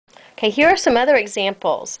Okay, here are some other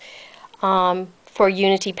examples for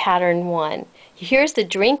Unity Pattern 1. Here's the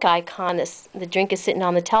drink icon. The drink is sitting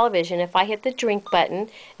on the television. If I hit the drink button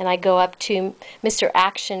and I go up to Mr.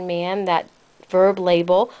 Action Man, that verb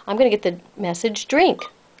label, I'm going to get the message drink.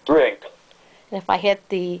 Drink. And if I hit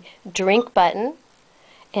the drink button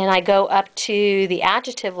and I go up to the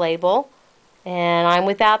adjective label and I'm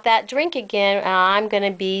without that drink again, I'm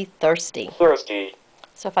going to be thirsty. Thirsty.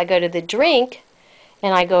 So if I go to the drink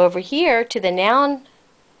and I go over here to the noun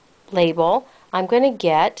label, I'm going to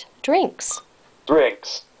get drinks.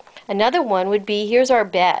 Drinks. Another one would be, here's our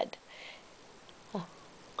bed.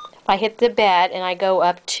 If I hit the bed and I go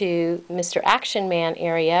up to Mr. Action Man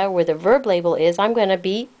area where the verb label is, I'm going to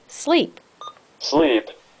be sleep. Sleep.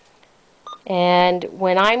 And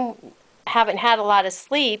when I haven't had a lot of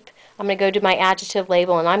sleep, I'm going to go to my adjective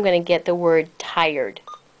label and I'm going to get the word tired.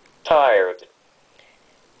 Tired.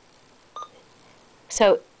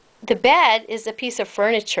 So the bed is a piece of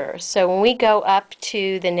furniture. So when we go up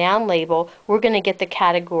to the noun label, we're going to get the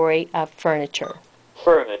category of furniture.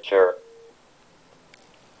 Furniture.